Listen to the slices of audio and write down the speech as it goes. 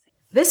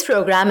This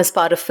program is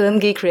part of Film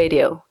Geek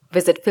Radio.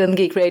 Visit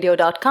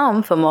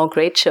filmgeekradio.com for more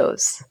great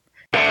shows.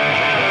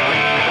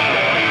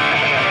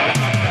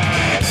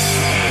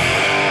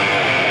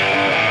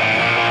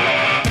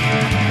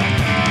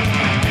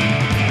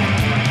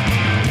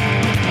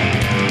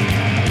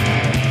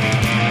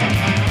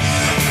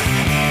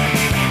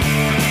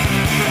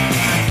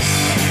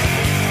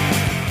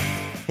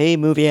 Hey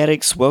movie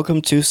addicts,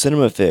 welcome to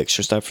Cinema Fix,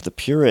 your stop for the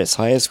purest,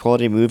 highest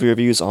quality movie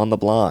reviews on the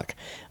block.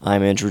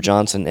 I'm Andrew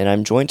Johnson, and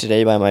I'm joined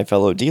today by my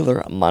fellow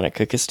dealer,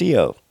 Monica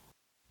Castillo.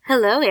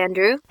 Hello,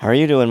 Andrew. How are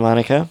you doing,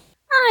 Monica?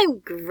 I'm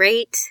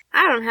great.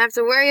 I don't have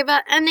to worry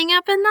about ending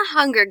up in the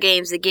Hunger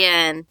Games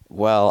again.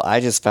 Well, I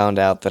just found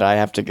out that I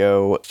have to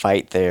go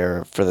fight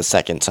there for the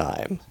second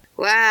time.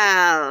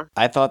 Wow.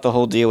 I thought the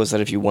whole deal was that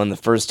if you won the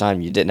first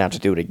time, you didn't have to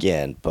do it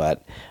again,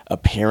 but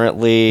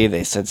apparently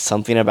they said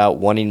something about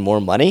wanting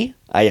more money?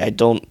 I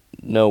don't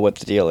know what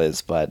the deal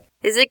is, but...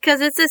 Is it because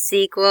it's a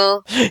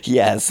sequel?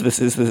 Yes, this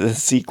is the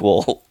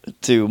sequel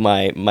to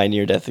my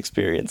near-death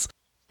experience.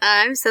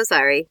 I'm so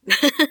sorry.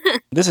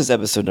 This is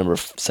episode number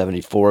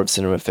 74 of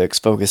Cinema Fix,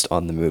 focused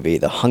on the movie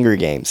The Hunger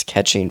Games: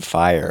 Catching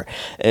Fire.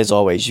 As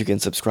always, you can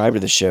subscribe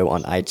to the show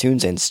on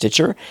iTunes and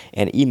Stitcher,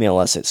 and email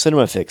us at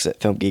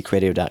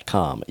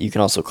cinemafix@filmgeekradio.com. You can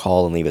also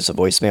call and leave us a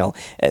voicemail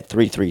at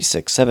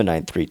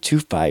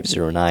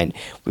 336-793-2509.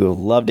 We would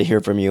love to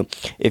hear from you.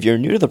 If you're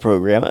new to the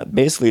program,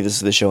 basically this is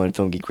the show on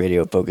Film Geek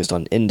Radio focused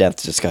on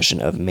in-depth discussion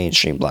of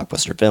mainstream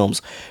blockbuster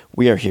films.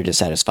 We are here to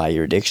satisfy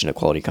your addiction to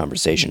quality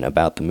conversation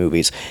about the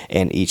movies,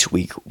 and each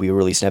week we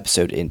release an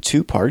episode in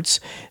two parts.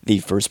 The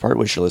first part,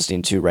 which you're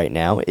listening to right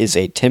now, is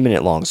a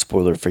 10-minute long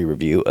spoiler-free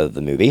review of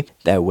the movie.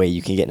 That way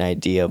you can get an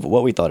idea of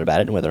what we thought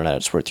about it and whether or not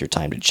it's worth your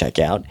time to check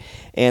out.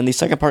 And the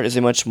second part is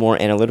a much more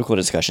analytical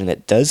discussion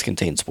that does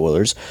contain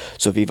spoilers.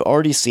 So if you've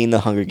already seen The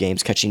Hunger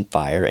Games: Catching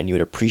Fire and you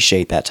would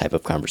appreciate that type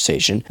of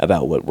conversation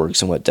about what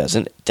works and what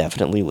doesn't,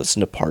 definitely listen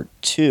to part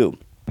 2.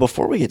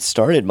 Before we get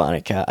started,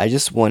 Monica, I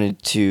just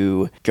wanted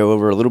to go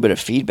over a little bit of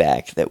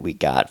feedback that we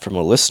got from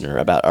a listener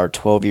about our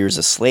 12 Years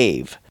a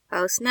Slave.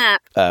 Oh,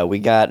 snap. We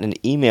got an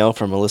email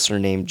from a listener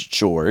named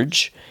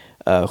George,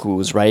 who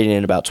was writing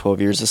in about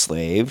 12 Years a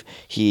Slave.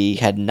 He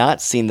had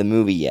not seen the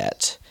movie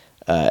yet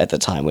at the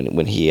time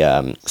when he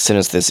sent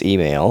us this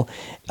email.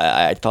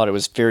 I thought it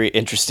was very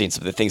interesting,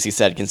 some of the things he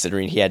said,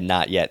 considering he had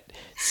not yet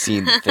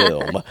seen the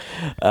film.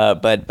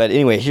 But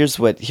anyway, here's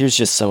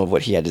just some of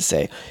what he had to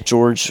say.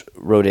 George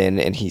wrote in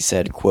and he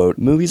said, quote,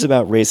 "Movies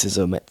about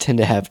racism tend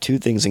to have two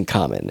things in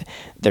common.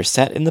 They're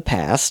set in the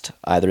past,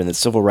 either in the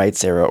civil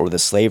rights era or the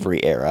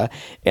slavery era,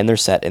 and they're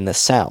set in the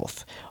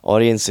South.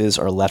 Audiences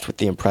are left with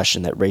the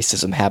impression that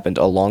racism happened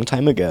a long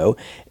time ago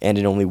and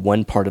in only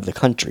one part of the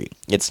country.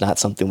 It's not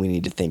something we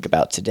need to think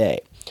about today.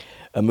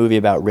 A movie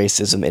about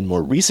racism in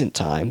more recent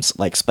times,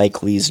 like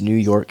Spike Lee's New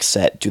York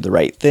set Do the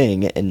Right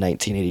Thing in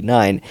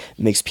 1989,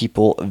 makes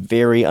people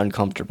very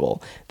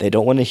uncomfortable. They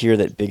don't want to hear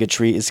that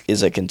bigotry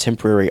is a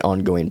contemporary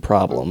ongoing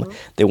problem.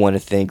 They want to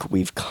think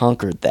we've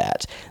conquered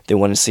that. They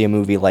want to see a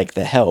movie like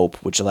The Help,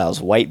 which allows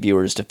white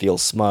viewers to feel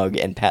smug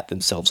and pat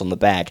themselves on the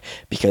back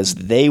because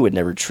they would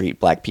never treat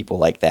black people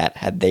like that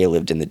had they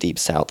lived in the Deep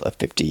South of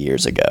 50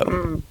 years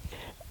ago."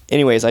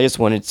 Anyways, I just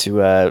wanted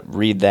to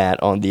read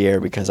that on the air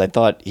because I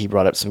thought he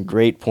brought up some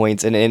great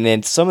points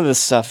and some of the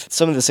stuff,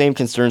 some of the same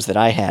concerns that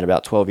I had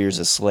about 12 Years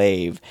a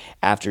Slave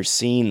after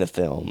seeing the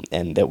film,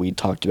 and that we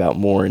talked about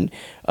more in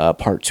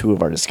part 2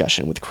 of our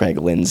discussion with Craig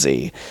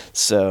Lindsay.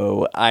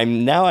 So I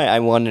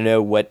want to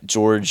know what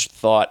George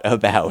thought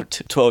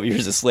about 12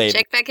 Years a Slave.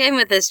 Check back in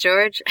with us,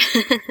 George.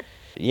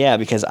 Yeah,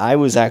 because I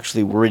was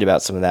actually worried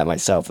about some of that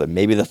myself, that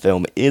maybe the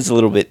film is a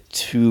little bit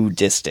too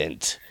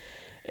distant.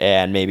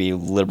 And maybe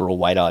liberal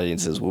white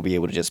audiences will be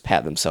able to just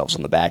pat themselves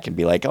on the back and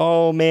be like,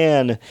 oh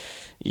man,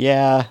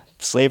 yeah,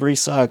 slavery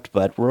sucked,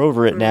 but we're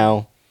over it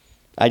now.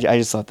 I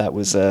just thought that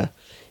was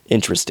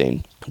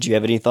interesting. Do you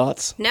have any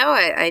thoughts? No,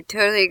 I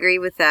totally agree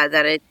with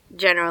that it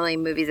generally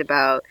movies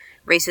about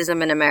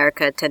racism in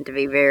America tend to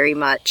be very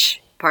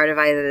much part of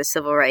either the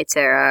civil rights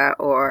era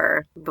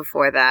or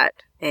before that,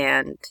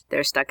 and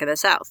they're stuck in the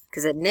South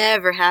because it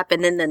never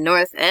happened in the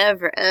North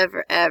ever,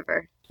 ever,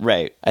 ever.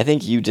 Right. I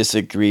think you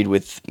disagreed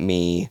with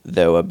me,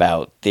 though,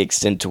 about the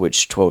extent to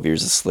which 12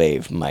 Years a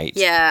Slave might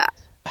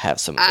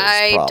have some of those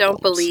problems. I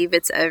don't believe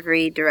it's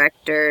every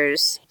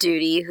director's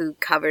duty who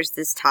covers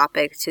this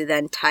topic to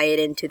then tie it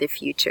into the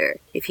future.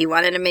 If he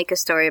wanted to make a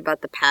story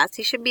about the past,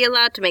 he should be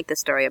allowed to make the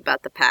story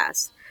about the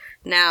past.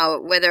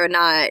 Now, whether or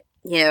not,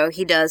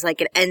 he does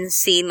like an end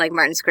scene like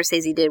Martin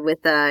Scorsese did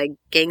with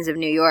Gangs of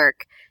New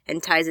York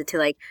and ties it to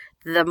like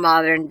the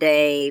modern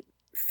day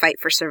fight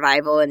for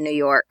survival in New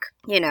York.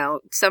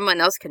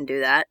 Someone else can do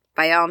that.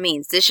 By all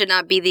means. This should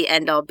not be the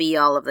end-all,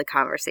 be-all of the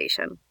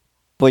conversation.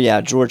 Well,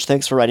 yeah, George,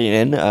 thanks for writing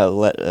in.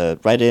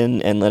 Write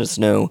in and let us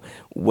know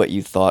what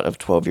you thought of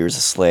 12 Years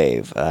a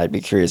Slave. I'd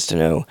be curious to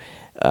know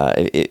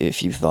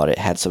if you thought it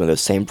had some of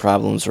those same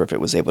problems or if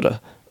it was able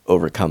to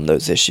overcome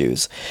those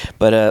issues.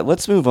 But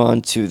let's move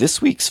on to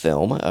this week's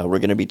film. We're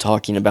going to be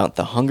talking about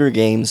The Hunger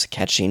Games: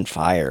 Catching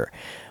Fire.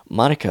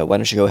 Monica, why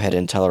don't you go ahead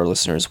and tell our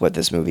listeners what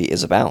this movie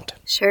is about?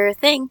 Sure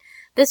thing.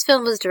 This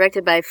film was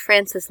directed by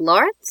Francis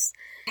Lawrence.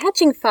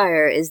 Catching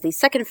Fire is the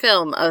second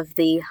film of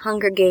the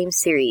Hunger Games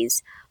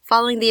series.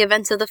 Following the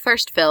events of the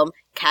first film,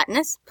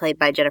 Katniss, played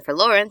by Jennifer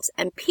Lawrence,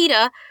 and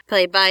Peeta,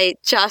 played by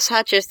Josh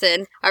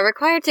Hutcherson, are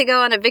required to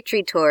go on a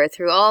victory tour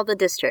through all the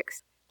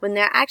districts. When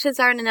their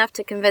actions aren't enough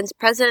to convince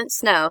President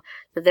Snow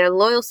that they're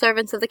loyal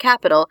servants of the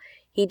Capitol,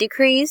 he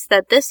decrees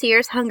that this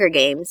year's Hunger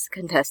Games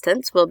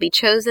contestants will be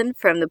chosen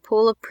from the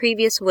pool of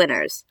previous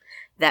winners.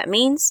 That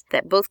means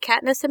that both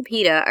Katniss and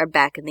Peeta are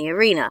back in the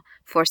arena,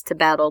 forced to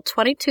battle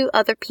 22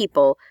 other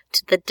people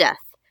to the death.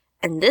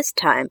 And this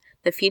time,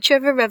 the future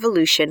of a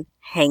revolution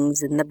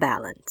hangs in the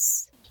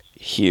balance.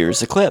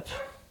 Here's a clip.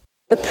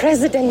 The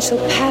presidential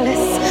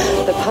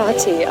palace, the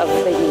party of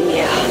the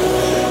year.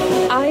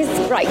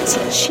 Eyes bright,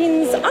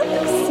 chins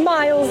up,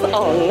 smiles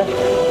on.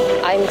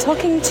 I'm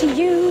talking to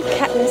you,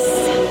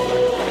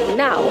 Katniss.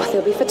 Now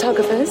there'll be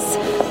photographers,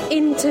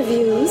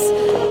 interviews.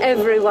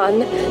 Everyone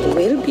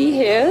will be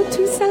here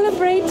to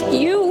celebrate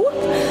you,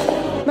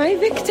 my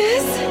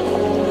victors.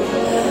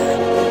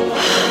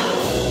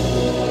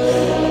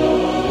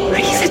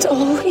 Breathe it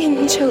all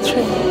in,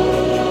 children.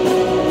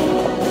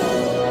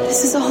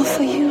 This is all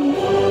for you.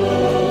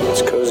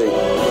 It's cozy.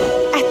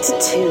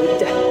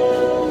 Attitude.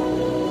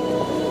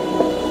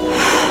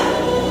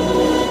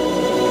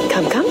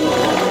 Come.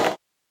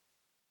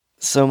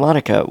 So,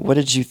 Monica, what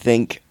did you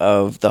think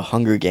of The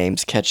Hunger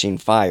Games Catching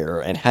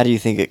Fire, and how do you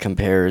think it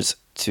compares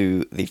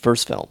to the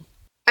first film?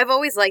 I've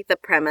always liked the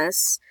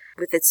premise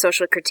with its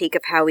social critique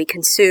of how we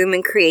consume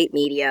and create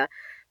media,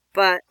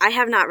 but I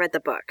have not read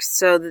the books,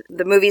 so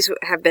the movies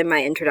have been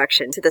my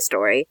introduction to the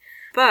story.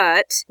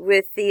 But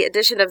with the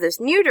addition of this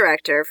new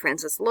director,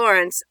 Francis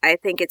Lawrence, I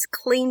think it's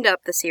cleaned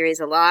up the series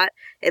a lot.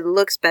 It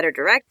looks better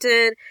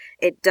directed.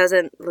 It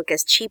doesn't look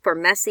as cheap or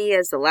messy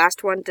as the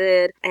last one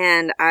did.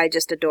 And I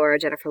just adore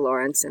Jennifer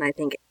Lawrence, and I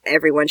think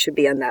everyone should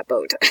be on that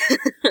boat.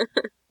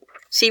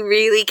 She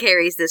really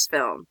carries this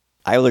film.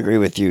 I will agree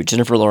with you.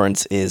 Jennifer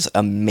Lawrence is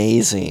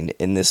amazing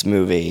in this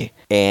movie,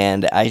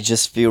 and I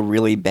just feel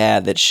really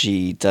bad that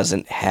she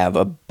doesn't have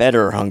a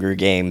better Hunger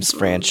Games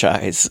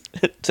franchise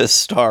to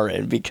star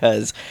in,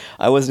 because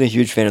I wasn't a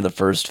huge fan of the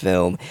first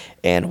film,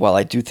 and while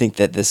I do think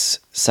that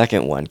this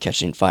second one,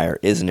 Catching Fire,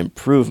 is an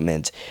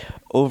improvement,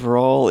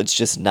 overall it's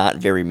just not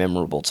very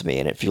memorable to me,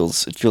 and it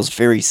feels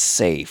very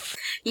safe.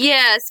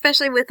 Yeah,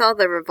 especially with all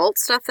the revolt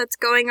stuff that's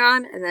going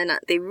on, and then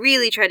they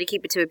really try to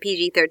keep it to a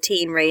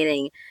PG-13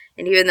 rating.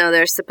 And even though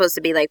there's supposed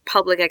to be, like,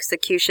 public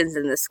executions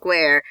in the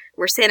square,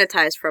 we're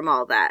sanitized from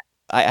all that.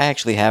 I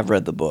actually have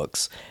read the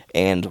books,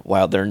 and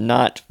while they're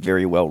not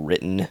very well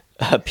written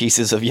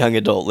pieces of young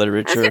adult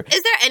literature,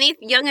 Is there any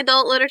young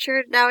adult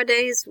literature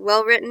nowadays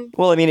well written?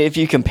 well, I mean, if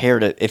you compare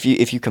it, if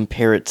you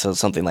compare it to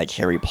something like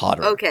Harry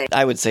Potter, Okay.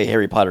 I would say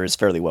Harry Potter is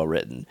fairly well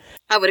written.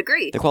 I would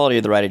agree. The quality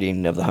of the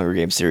writing of the Hunger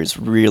Games series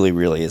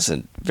really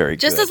isn't very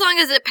Just good. as long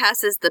as it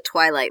passes the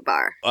Twilight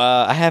bar.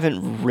 I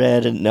haven't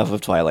read enough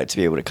of Twilight to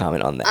be able to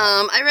comment on that.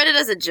 I read it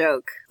as a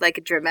joke, like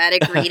a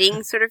dramatic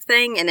reading sort of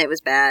thing, and it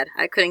was bad.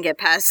 I couldn't get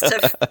past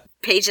a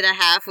page and a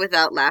half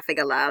without laughing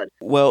aloud.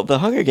 Well, the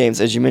Hunger Games,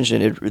 as you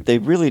mentioned, they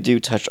really do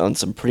touch on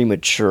some pretty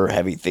mature,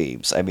 heavy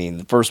themes. I mean,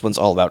 the first one's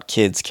all about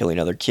kids killing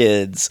other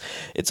kids.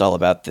 It's all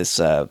about this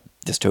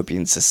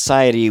dystopian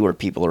society where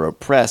people are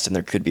oppressed and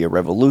there could be a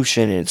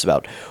revolution, and it's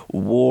about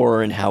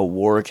war and how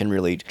war can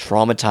really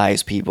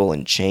traumatize people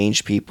and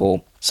change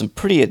people. Some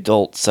pretty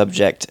adult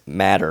subject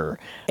matter,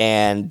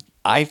 and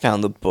I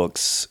found the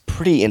books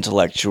pretty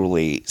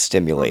intellectually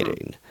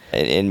stimulating.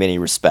 In many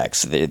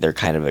respects. They're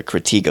kind of a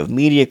critique of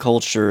media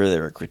culture,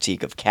 they're a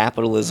critique of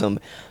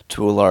capitalism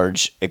to a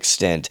large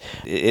extent.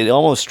 It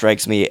almost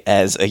strikes me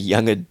as a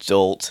young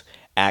adult,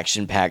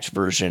 action-packed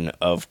version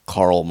of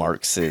Karl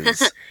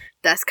Marx's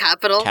Das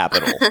Kapital?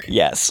 Capital,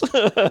 yes,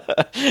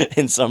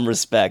 in some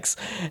respects.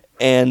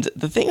 And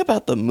the thing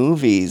about the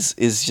movies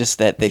is just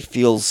that they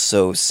feel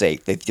so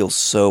safe. They feel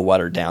so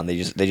watered down. They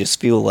just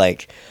feel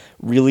like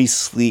really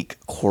sleek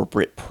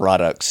corporate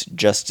products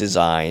just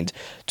designed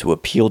to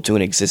appeal to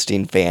an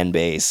existing fan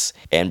base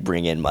and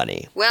bring in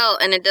money. Well,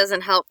 and it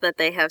doesn't help that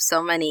they have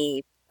so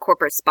many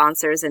corporate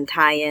sponsors and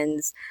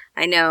tie-ins.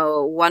 I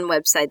know one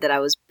website that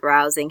I was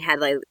browsing had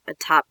like a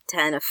top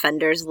 10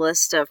 offenders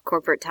list of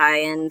corporate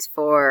tie-ins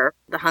for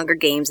the Hunger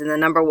Games, and the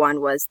number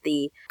one was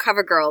the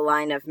CoverGirl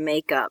line of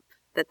makeup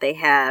that they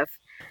have.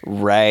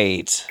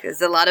 Right. Because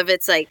a lot of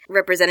it's like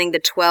representing the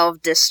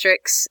 12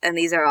 districts, and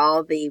these are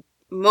all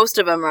most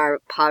of them are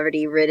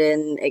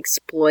poverty-ridden,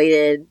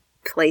 exploited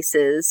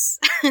places.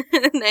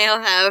 They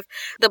all have,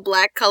 the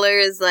black color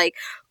is like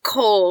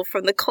coal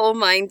from the coal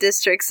mine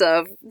districts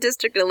of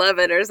District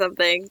 11 or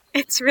something.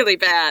 It's really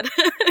bad.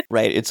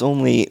 Right, it's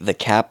only the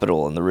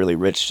capital and the really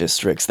rich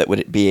districts that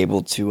would be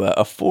able to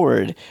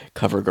afford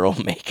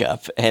CoverGirl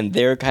makeup, and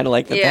they're kind of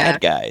like the bad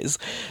guys.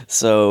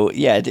 So,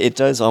 yeah, it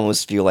does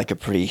almost feel like a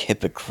pretty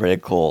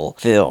hypocritical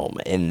film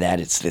in that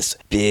it's this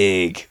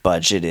big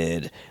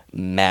budgeted,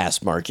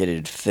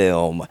 mass-marketed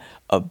film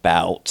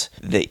about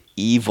the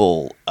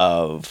evil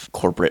of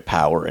corporate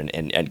power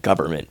and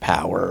government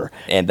power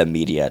and the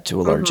media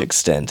to a large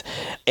extent.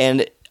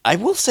 And I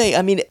will say,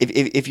 I mean,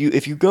 if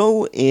you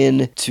go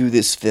into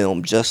this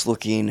film just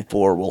looking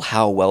for, well,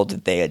 how well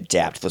did they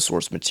adapt the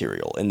source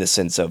material, in the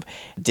sense of,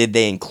 did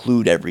they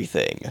include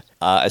everything?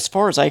 As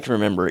far as I can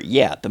remember,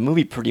 yeah, the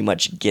movie pretty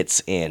much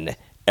gets in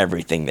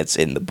everything that's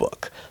in the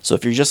book. So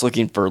if you're just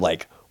looking for,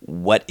 like,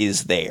 what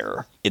is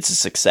there, it's a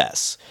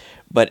success.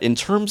 But in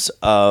terms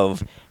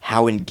of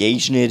how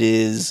engaging it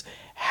is,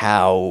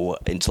 how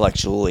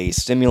intellectually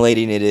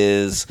stimulating it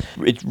is,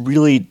 it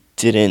really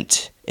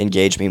didn't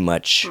engage me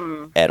much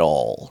at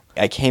all.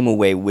 I came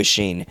away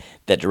wishing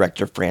that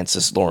director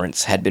Francis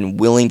Lawrence had been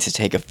willing to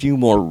take a few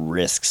more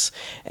risks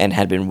and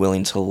had been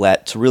willing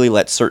to really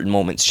let certain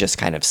moments just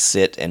kind of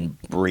sit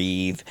and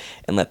breathe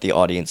and let the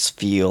audience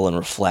feel and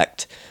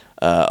reflect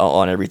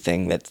on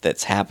everything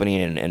that's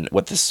happening and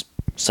what this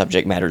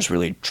subject matter is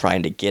really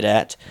trying to get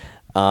at.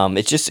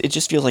 It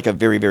just feels like a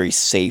very, very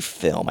safe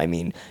film. I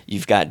mean,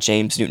 you've got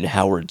James Newton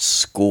Howard's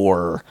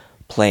score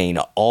playing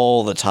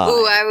all the time.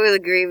 Ooh, I will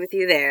agree with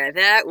you there.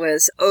 That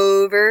was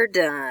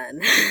overdone.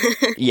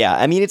 Yeah,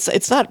 I mean,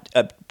 it's not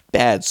a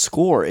bad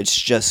score. It's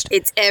just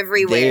it's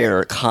everywhere,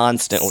 there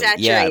constantly.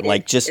 Saturated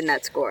like just in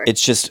that score.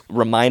 It's just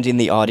reminding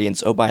the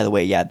audience, oh, by the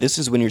way, yeah, this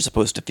is when you're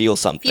supposed to feel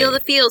something. Feel the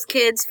feels,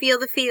 kids. Feel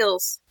the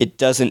feels. It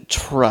doesn't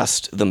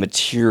trust the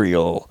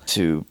material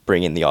to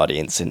bring in the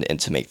audience and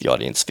to make the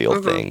audience feel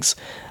things.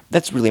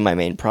 That's really my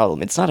main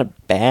problem. It's not a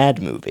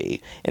bad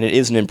movie, and it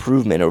is an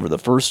improvement over the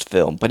first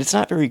film, but it's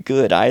not very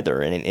good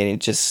either, and it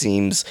just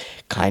seems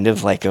kind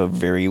of like a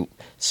very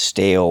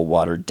stale,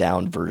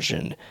 watered-down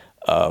version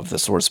of the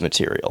source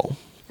material.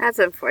 That's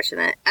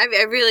unfortunate. I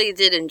really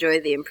did enjoy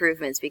the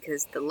improvements,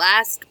 because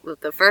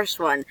the first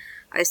one,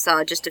 I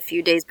saw just a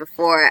few days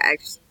before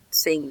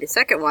seeing the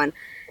second one,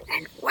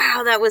 and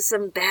wow, that was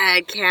some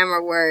bad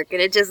camera work,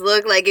 and it just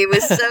looked like it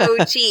was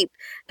so cheap.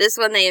 This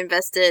one they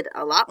invested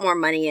a lot more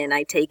money in,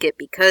 I take it,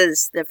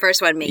 because the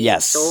first one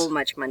made so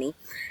much money,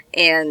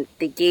 and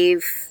they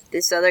gave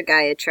this other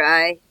guy a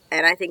try,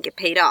 and I think it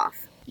paid off.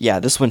 Yeah,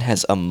 this one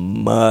has a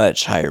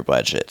much higher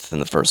budget than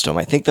the first film.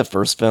 I think the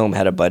first film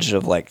had a budget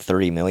of like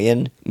 $30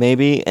 million,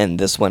 maybe, and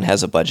this one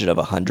has a budget of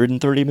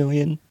 $130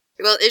 million.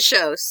 Well, it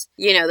shows.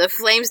 You know, the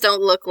flames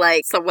don't look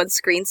like someone's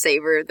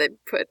screensaver they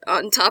put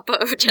on top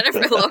of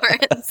Jennifer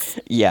Lawrence.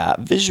 Yeah,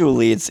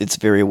 visually it's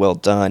very well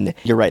done.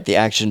 You're right, the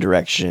action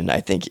direction, I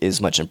think, is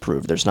much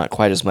improved. There's not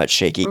quite as much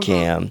shaky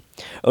cam.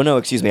 Oh, no,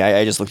 excuse me,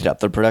 I just looked it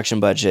up. The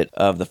production budget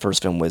of the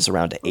first film was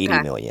around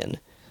 $80 million.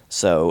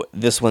 So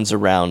this one's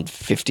around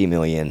 $50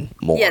 million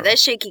more. Yeah, that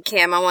shaky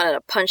cam, I wanted to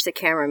punch the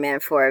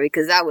cameraman for it,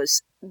 because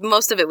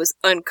most of it was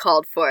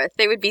uncalled for.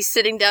 They would be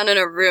sitting down in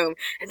a room,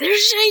 and there's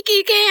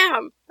shaky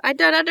cam! I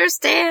don't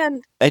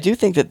understand. I do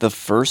think that the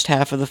first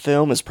half of the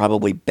film is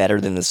probably better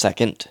than the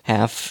second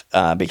half,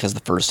 because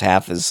the first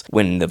half is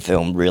when the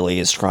film really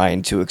is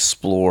trying to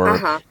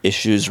explore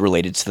issues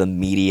related to the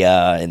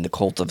media and the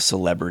cult of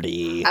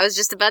celebrity. I was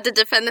just about to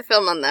defend the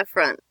film on that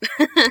front.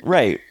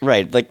 Right.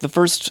 Like, the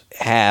first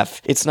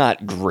half, it's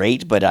not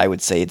great, but I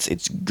would say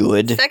it's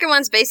good. The second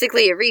one's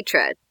basically a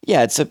retread.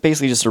 Yeah, it's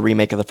basically just a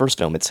remake of the first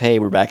film. It's, hey,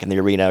 we're back in the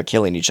arena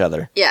killing each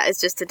other. Yeah,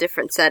 it's just a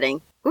different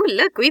setting. Ooh,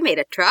 look, we made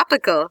it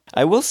tropical.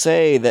 I will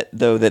say that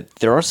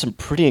there are some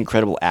pretty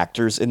incredible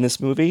actors in this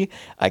movie.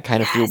 I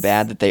kind of feel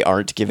bad that they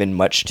aren't given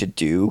much to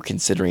do,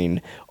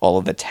 considering all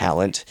of the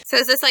talent. So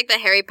is this like the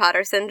Harry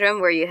Potter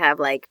syndrome, where you have,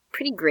 like,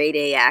 pretty grade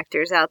A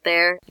actors out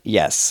there?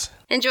 Yes.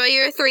 Enjoy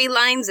your 3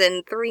 lines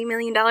and $3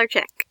 million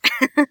check.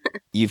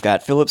 You've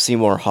got Philip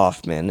Seymour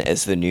Hoffman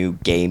as the new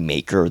game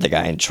maker, the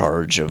guy in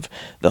charge of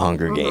the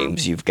Hunger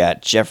Games. You've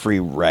got Jeffrey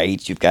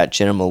Wright. You've got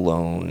Jenna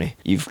Malone.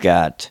 You've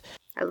got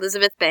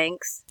Elizabeth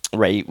Banks.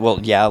 Right, well,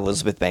 yeah,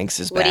 Elizabeth Banks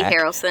is Woody back.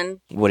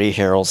 Woody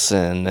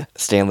Harrelson,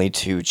 Stanley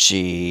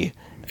Tucci.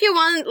 If you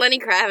want, Lenny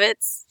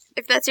Kravitz,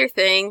 if that's your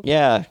thing.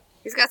 Yeah.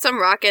 He's got some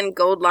rockin'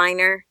 gold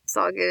liner. It's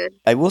all good.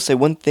 I will say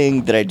one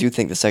thing that I do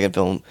think the second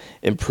film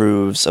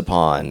improves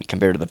upon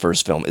compared to the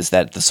first film is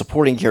that the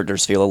supporting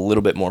characters feel a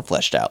little bit more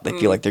fleshed out. They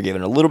feel like they're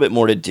given a little bit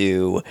more to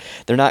do.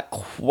 They're not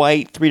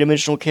quite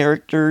three-dimensional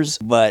characters,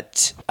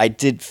 but I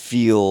did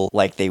feel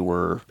like they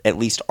were at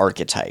least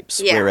archetypes.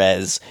 Yeah.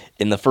 Whereas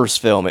in the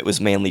first film, it was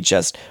mainly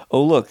just,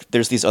 oh, look,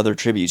 there's these other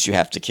tributes you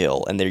have to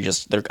kill, and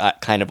they're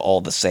kind of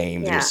all the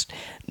same. Yeah. Just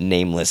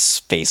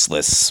nameless,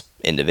 faceless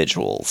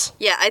individuals.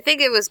 Yeah, I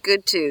think it was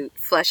good to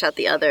flesh out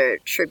the other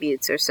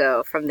tributes or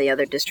so from the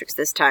other districts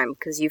this time,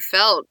 because you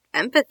felt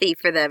empathy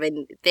for them,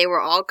 and they were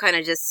all kind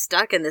of just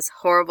stuck in this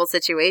horrible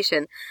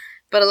situation.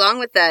 But along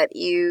with that,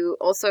 you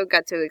also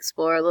got to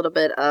explore a little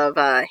bit of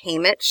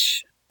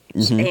Haymitch.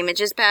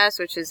 Haymitch's past,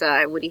 which is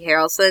Woody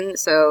Harrelson,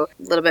 so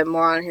a little bit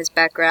more on his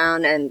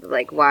background and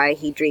like why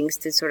he drinks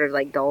to sort of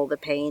like dull the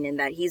pain, and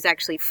that he's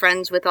actually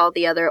friends with all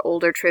the other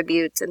older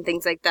tributes and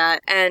things like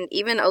that. And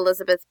even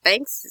Elizabeth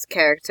Banks'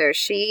 character,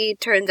 she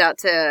turns out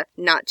to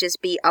not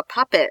just be a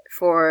puppet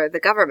for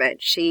the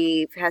government.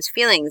 She has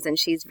feelings, and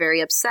she's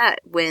very upset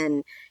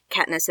when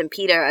Katniss and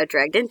Peeta are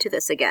dragged into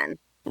this again.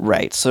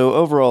 Right. So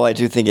overall, I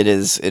do think it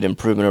is an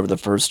improvement over the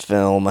first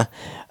film.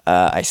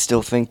 I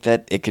still think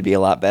that it could be a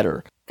lot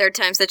better. Third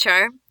time's the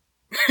charm.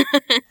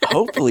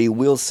 Hopefully,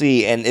 we'll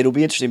see. And it'll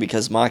be interesting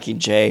because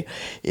Mockingjay,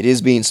 it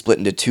is being split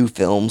into 2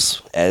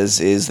 films, as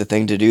is the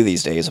thing to do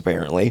these days,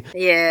 apparently.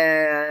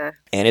 Yeah.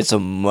 And it's a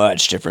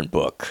much different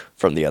book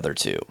from the other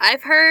 2.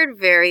 I've heard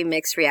very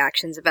mixed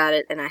reactions about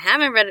it, and I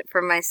haven't read it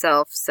for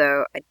myself,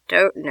 so I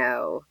don't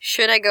know.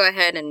 Should I go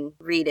ahead and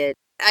read it?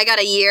 I got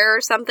a year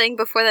or something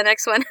before the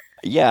next one.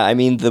 Yeah, I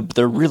mean,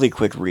 they're really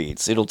quick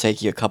reads. It'll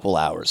take you a couple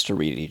hours to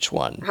read each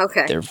one.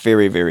 Okay. They're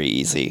very, very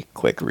easy,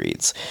 quick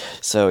reads.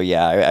 So,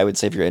 yeah, I would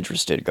say if you're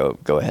interested, go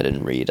ahead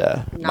and read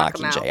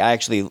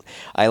Mockingjay.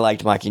 I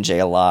liked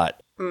Mockingjay a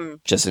lot,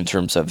 just in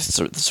terms of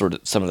sort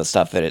of some of the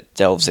stuff that it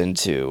delves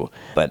into.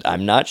 But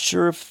I'm not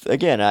sure if,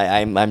 again,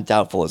 I'm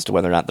doubtful as to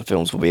whether or not the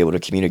films will be able to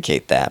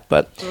communicate that.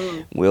 But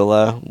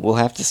we'll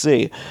have to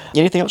see.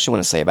 Anything else you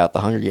want to say about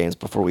The Hunger Games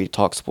before we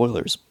talk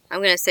spoilers? I'm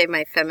going to save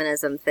my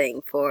feminism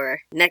thing for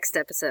next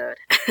episode.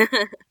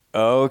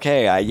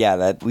 Okay,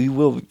 that we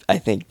will, I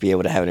think, be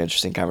able to have an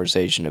interesting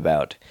conversation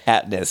about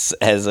Katniss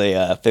as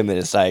a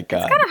feminist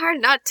icon. It's kind of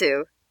hard not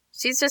to.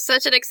 She's just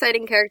such an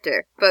exciting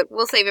character, but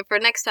we'll save it for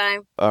next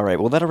time. All right,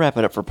 well, that'll wrap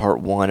it up for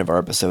part 1 of our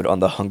episode on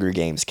The Hunger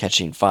Games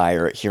Catching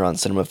Fire here on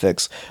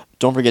CinemaFix.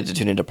 Don't forget to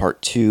tune into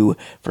part 2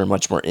 for a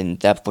much more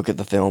in-depth look at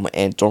the film,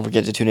 and don't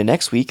forget to tune in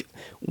next week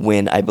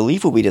when I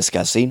believe we'll be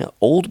discussing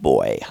Old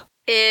Boy.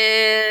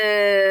 Ew.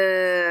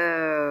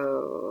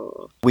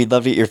 We'd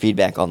love to get your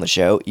feedback on the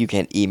show. You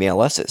can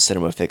email us at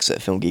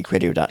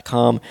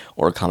cinemafix@filmgeekradio.com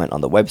or comment on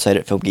the website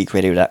at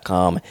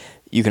filmgeekradio.com.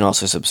 You can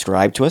also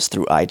subscribe to us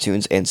through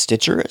iTunes and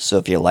Stitcher, so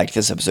if you liked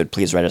this episode,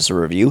 please write us a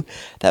review.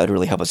 That would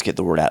really help us get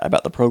the word out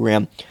about the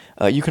program.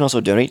 You can also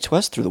donate to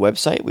us through the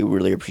website. We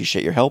really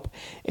appreciate your help.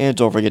 And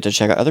don't forget to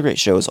check out other great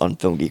shows on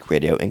Film Geek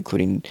Radio,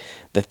 including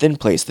The Thin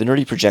Place, The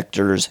Nerdy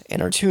Projectors,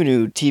 and our 2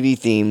 new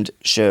TV-themed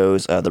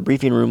shows, The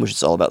Briefing Room, which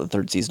is all about the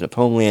 3rd season of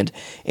Homeland,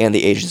 and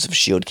the Agents of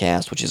S.H.I.E.L.D.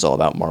 cast, which is all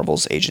about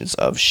Marvel's Agents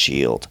of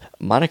S.H.I.E.L.D.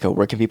 Monica,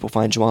 where can people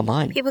find you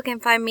online? People can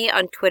find me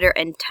on Twitter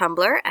and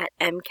Tumblr at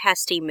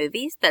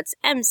MCastyMovies. That's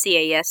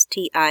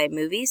MCASTI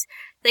Movies.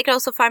 They can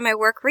also find my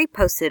work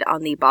reposted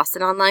on the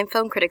Boston Online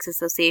Film Critics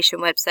Association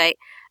website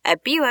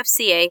at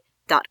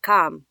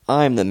bufca.com.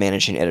 I'm the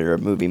managing editor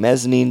of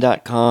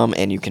MovieMezzanine.com,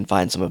 and you can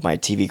find some of my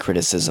TV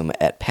criticism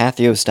at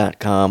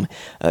Pathos.com.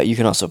 You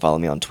can also follow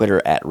me on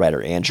Twitter at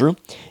WriterAndrew.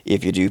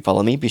 If you do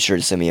follow me, be sure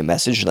to send me a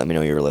message and let me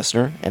know you're a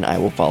listener, and I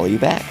will follow you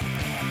back.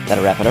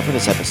 That'll wrap it up for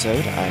this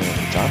episode. I'm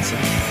Andrew Johnson.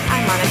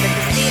 I'm Monica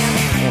Castillo.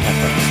 And my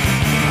friends.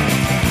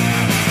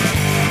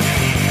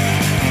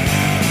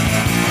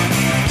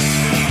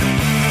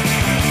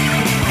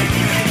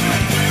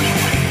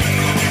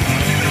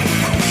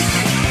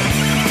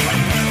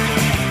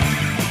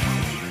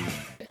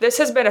 This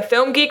has been a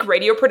Film Geek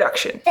Radio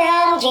production.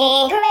 Film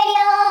Geek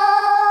Radio.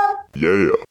 Yeah.